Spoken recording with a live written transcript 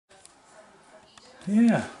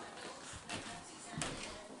Yeah.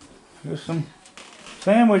 Here's some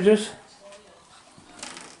sandwiches.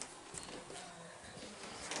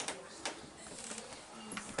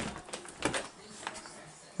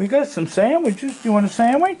 We got some sandwiches. Do you want a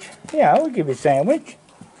sandwich? Yeah, I'll give you a sandwich.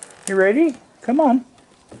 You ready? Come on.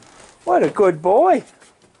 What a good boy.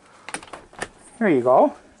 Here you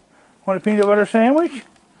go. Want a peanut butter sandwich?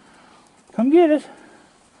 Come get it.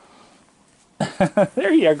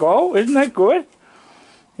 There you go. Isn't that good?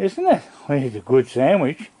 Isn't it? Well, it's a good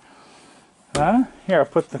sandwich. Huh? Here, I'll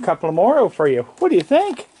put a couple more out for you. What do you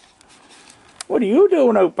think? What are you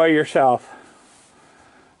doing out by yourself?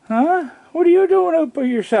 Huh? What are you doing out by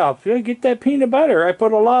yourself? You get that peanut butter. I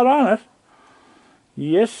put a lot on it.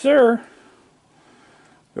 Yes, sir.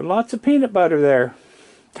 There's lots of peanut butter there.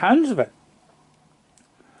 Tons of it.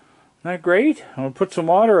 Isn't that great? I'm going to put some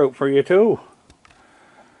water out for you, too.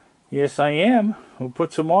 Yes, I am. We'll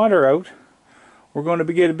put some water out. We're going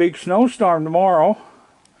to get a big snowstorm tomorrow.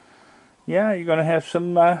 Yeah, you're going to have some,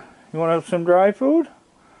 you want to have some dry food?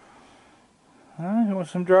 Huh? You want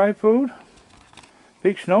some dry food?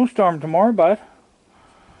 Big snowstorm tomorrow, bud.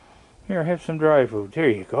 Here, have some dry food. There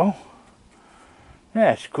you go.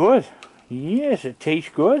 That's good. Yes, it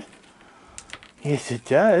tastes good. Yes, it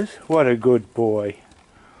does. What a good boy.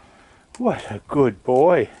 What a good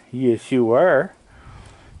boy. Yes, you are.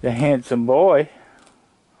 The handsome boy.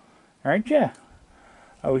 Aren't you?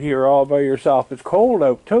 Out here all by yourself. It's cold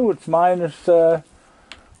out, too. It's minus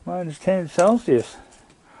 10 Celsius.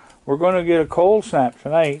 We're going to get a cold snap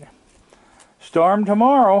tonight. Storm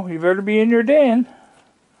tomorrow. You better be in your den.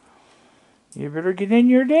 You better get in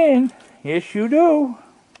your den. Yes, you do.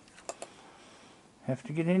 Have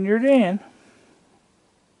to get in your den.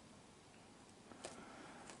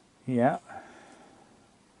 Yeah.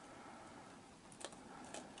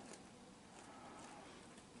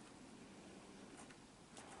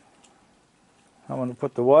 I'm going to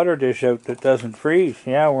put the water dish out that doesn't freeze.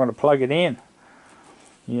 Yeah, we're going to plug it in.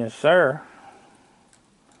 Yes, sir.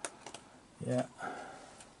 Yeah.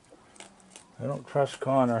 I don't trust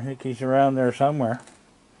Connor. I think he's around there somewhere.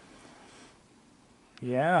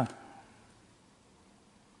 Yeah.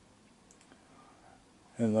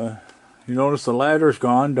 And you notice the ladder's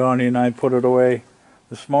gone. Donnie and I put it away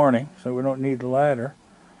this morning, so we don't need the ladder.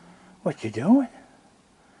 What you doing?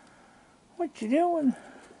 What you doing?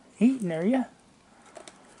 Eating, are you?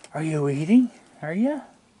 Are you eating? Are you?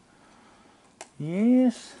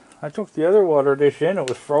 Yes. I took the other water dish in. It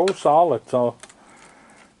was froze solid, so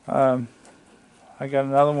I got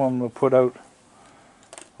another one we'll put out.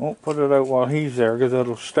 Won't put it out while he's there because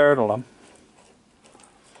it'll startle him.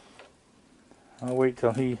 I'll wait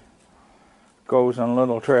till he goes on a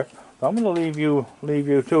little trip. So I'm going to leave you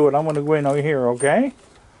to it. I'm going to go in over here, okay?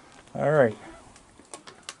 All right.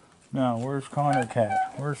 Now, where's Connor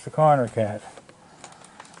Cat? Where's the Connor Cat?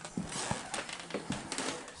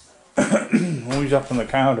 Oh, he's up on the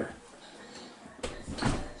counter.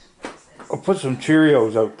 I'll put some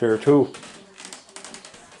Cheerios out there too.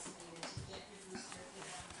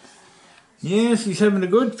 Yes, he's having a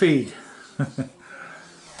good feed.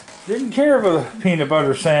 Didn't care for the peanut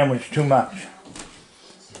butter sandwich too much.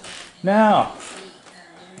 Now,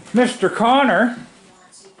 Mr. Connor,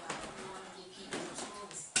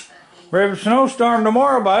 we have a snowstorm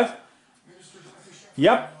tomorrow, bud.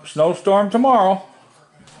 Yep, snowstorm tomorrow.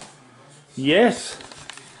 Yes.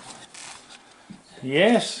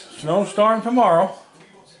 Yes, snowstorm tomorrow.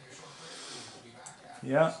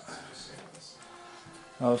 Yeah.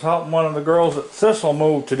 I was helping one of the girls at Thistle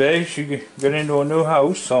move today. She got into a new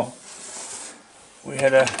house, so we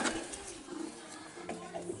got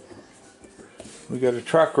a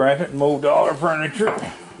truck rented and moved all our furniture.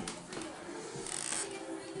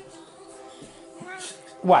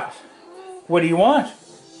 What? What do you want?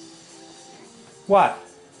 What?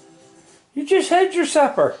 You just had your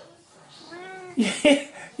supper.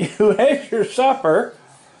 You had your supper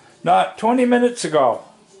not 20 minutes ago.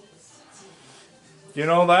 Do you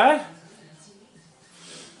know that?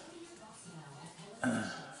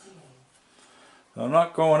 I'm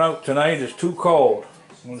not going out tonight. It's too cold.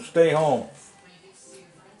 I'm going to stay home.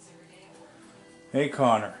 Hey,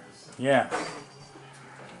 Connor. Yeah.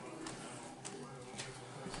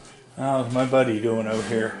 How's my buddy doing out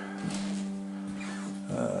here?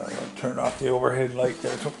 I'll turn off the overhead light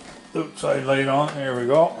there. Put the outside light on. There we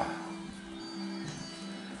go.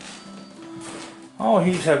 Oh,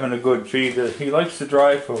 he's having a good feed. He likes the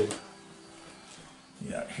dry food.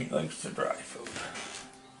 Yeah, he likes the dry food.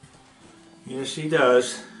 Yes, he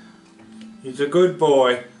does. He's a good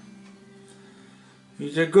boy.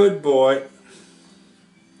 He's a good boy.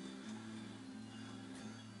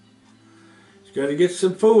 He's got to get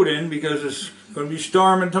some food in because it's going to be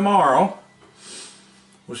storming tomorrow.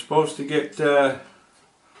 We're supposed to get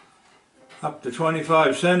up to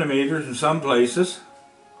 25 centimeters in some places.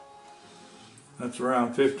 That's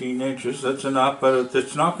around 15 inches. That's enough, but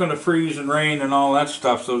it's not going to freeze and rain and all that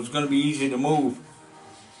stuff, so it's going to be easy to move.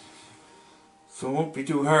 So it won't be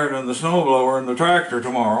too hard on the snowblower and the tractor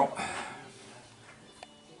tomorrow.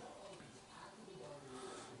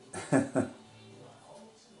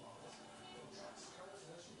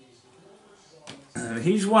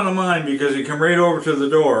 He's one of mine because he come right over to the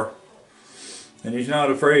door. And he's not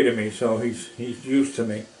afraid of me, so he's used to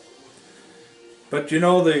me. But you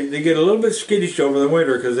know, they get a little bit skittish over the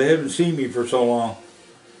winter because they haven't seen me for so long.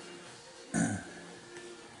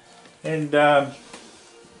 And I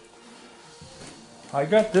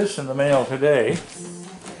got this in the mail today.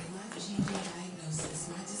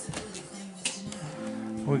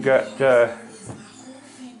 We got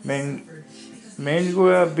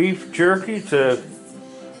mango beef jerky.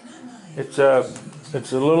 It's a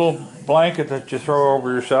little blanket that you throw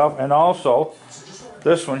over yourself, and also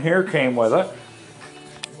this one here came with it.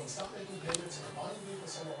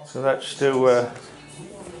 So that's to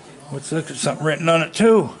let's look at something written on it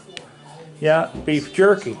too. Yeah, beef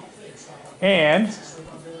jerky. And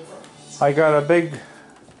I got a big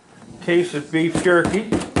case of beef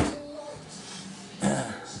jerky.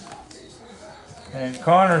 And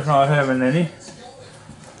Connor's not having any.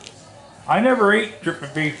 I never ate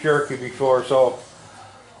beef jerky before, so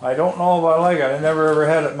I don't know if I like it. I never ever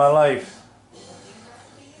had it in my life.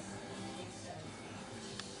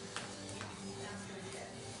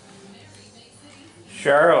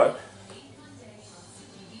 Charlotte.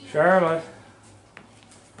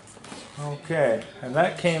 Okay, and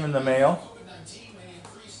that came in the mail.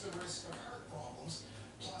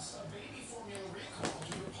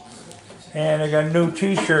 And I got a new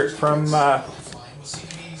t-shirt from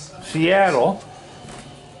Seattle.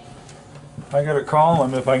 I gotta call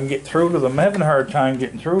them if I can get through to them. I'm having a hard time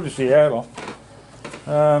getting through to Seattle.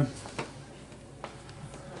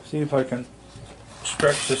 See if I can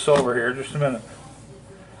stretch this over here just a minute.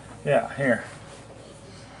 Yeah, here.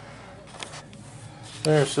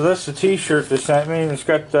 There, so that's the t-shirt they sent me. It's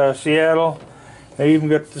got Seattle. They even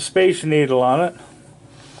got the Space Needle on it.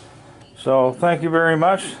 So thank you very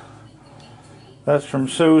much. That's from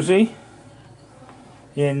Susie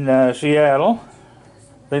in Seattle.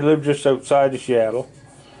 They live just outside of Seattle.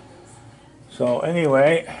 So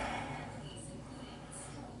anyway,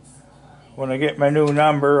 when I get my new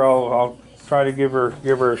number, I'll try to give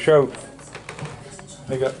her a shout.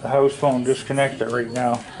 They got the house phone disconnected right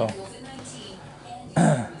now, so.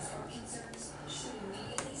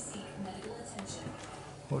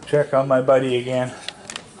 We'll check on my buddy again.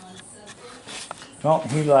 Oh,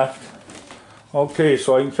 he left. Okay,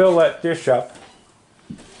 so I can fill that dish up.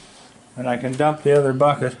 And I can dump the other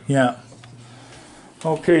bucket. Yeah.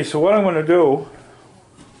 Okay, so what I'm going to do.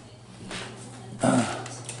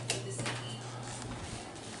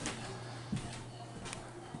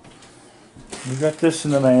 We got this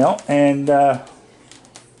in the mail. And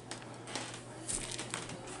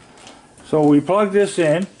so we plug this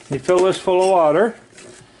in. We fill this full of water.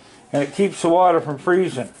 And it keeps the water from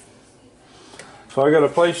freezing. So I got a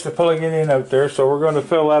place to plug it in out there, so we're going to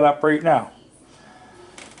fill that up right now.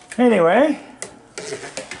 Anyway,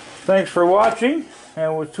 thanks for watching,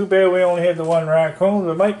 and it was too bad we only had the one raccoon.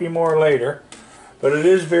 There might be more later, but it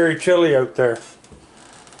is very chilly out there.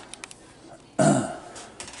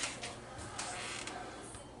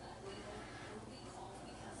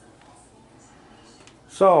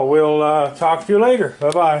 So we'll talk to you later.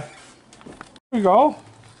 Bye-bye. There we go.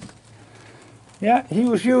 Yeah, he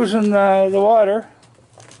was using the water.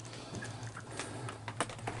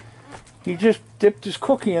 He just dipped his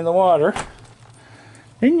cookie in the water.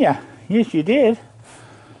 Didn't ya? Yes, you did.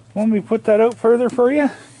 Want me to put that out further for you?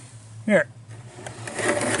 Here.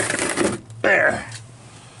 There.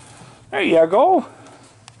 There you go.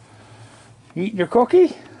 Eating your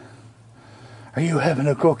cookie? Are you having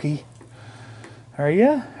a cookie? Are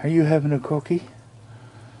ya? Are you having a cookie?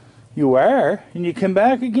 You are? And you come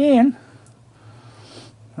back again.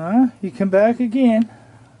 Huh? You come back again.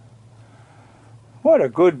 What a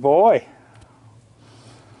good boy.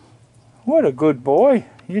 What a good boy.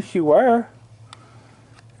 Yes, you are.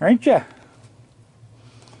 Aren't you?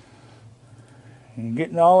 You're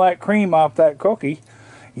getting all that cream off that cookie.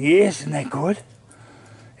 Yes, isn't that good?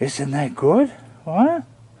 Isn't that good? What?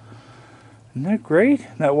 Isn't that great?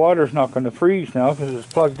 That water's not going to freeze now because it's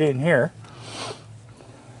plugged in here.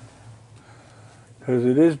 Because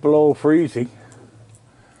it is below freezing.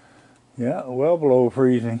 Yeah, well below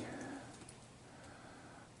freezing.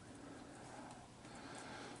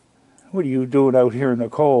 What are you doing out here in the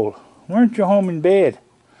cold? Weren't you home in bed?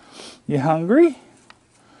 You hungry?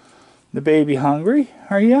 The baby hungry,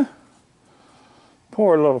 are you?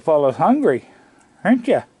 Poor little fella's hungry, aren't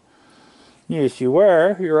you? Yes, you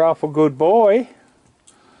were. You're awful good boy.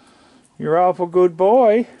 You're awful good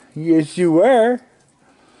boy. Yes, you were.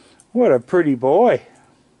 What a pretty boy.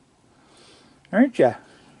 Aren't you?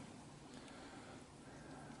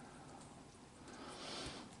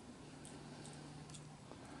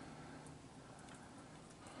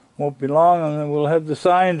 Won't be long and then we'll have the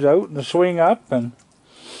signs out and the swing up, and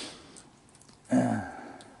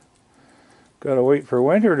gotta wait for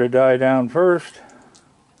winter to die down first.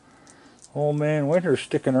 Old man winter's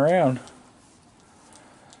sticking around.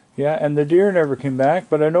 Yeah, and the deer never came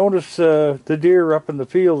back, but I noticed the deer up in the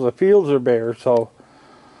fields are bare, so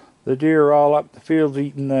the deer are all up the fields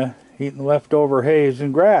eating leftover hays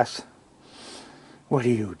and grass. What are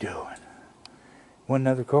you doing? Want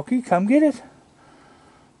another cookie? Come get it.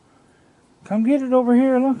 Come get it over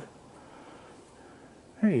here, look.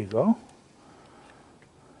 There you go.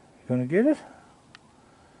 You gonna get it?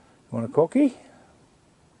 You want a cookie?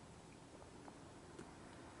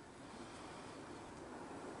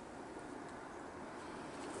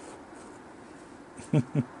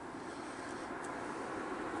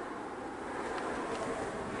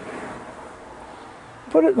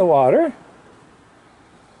 Put it in the water.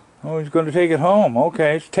 Oh, he's going to take it home.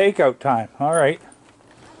 Okay, it's takeout time. All right.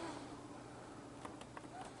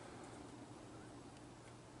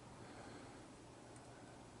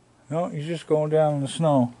 No, he's just going down in the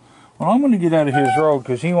snow. Well, I'm going to get out of his road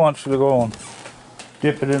because he wants to go and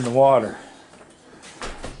dip it in the water.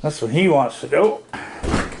 That's what he wants to do.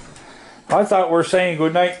 I thought we were saying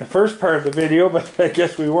goodnight in the first part of the video, but I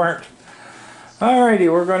guess we weren't. Alrighty,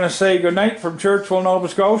 we're going to say goodnight from Churchville, Nova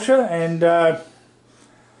Scotia, and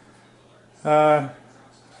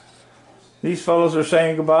these fellows are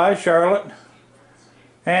saying goodbye. Charlotte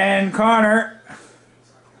and Connor.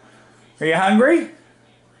 Are you hungry?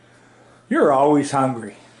 You're always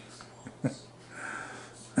hungry.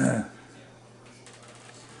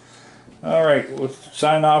 Alright, we'll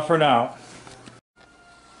sign off for now.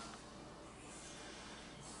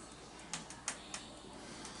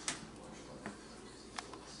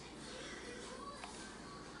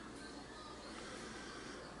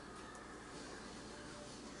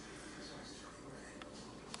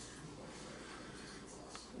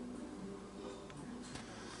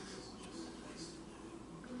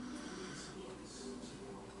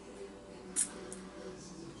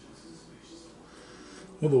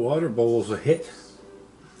 Well, the water bowl's a hit.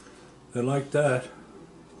 They like that.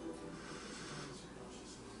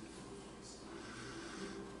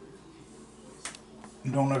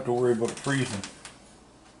 You don't have to worry about freezing.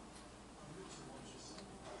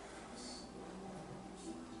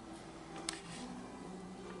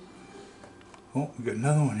 Oh, we got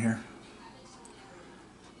another one here.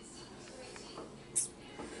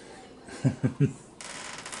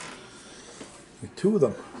 Two of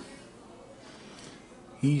them.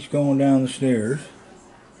 He's going down the stairs.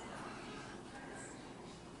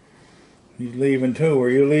 He's leaving too.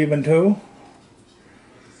 Are you leaving too?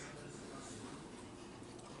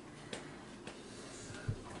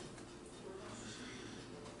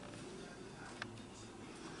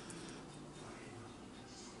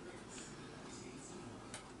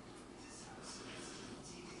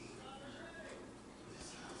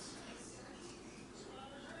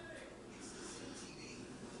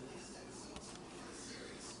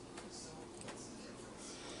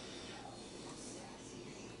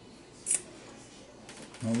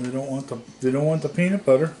 No, they don't want the peanut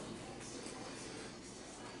butter.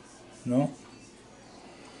 No.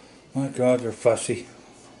 My God, they're fussy.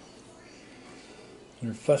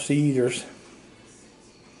 They're fussy eaters.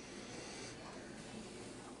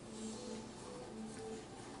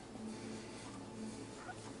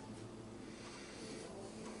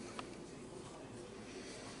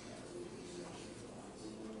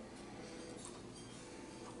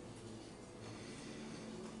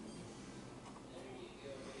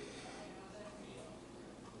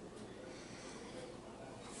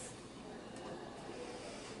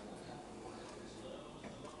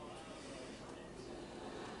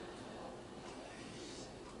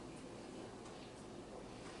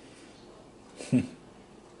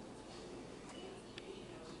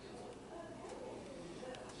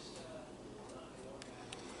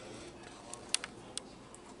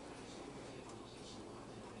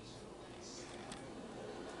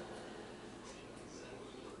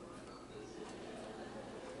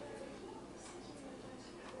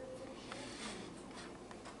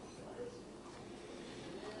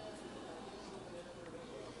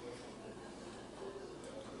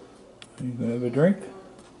 You gonna have a drink?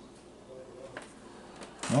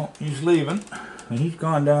 No, he's leaving. And he's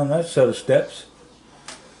gone down that set of steps.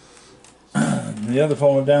 The other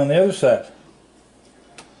fellow down the other set.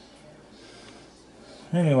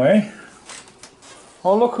 Anyway.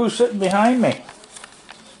 Oh, look who's sitting behind me.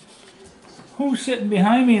 Who's sitting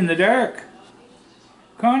behind me in the dark?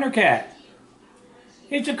 Connor cat.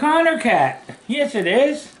 It's a Connor cat. Yes, it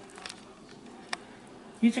is.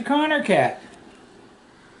 It's a Connor cat.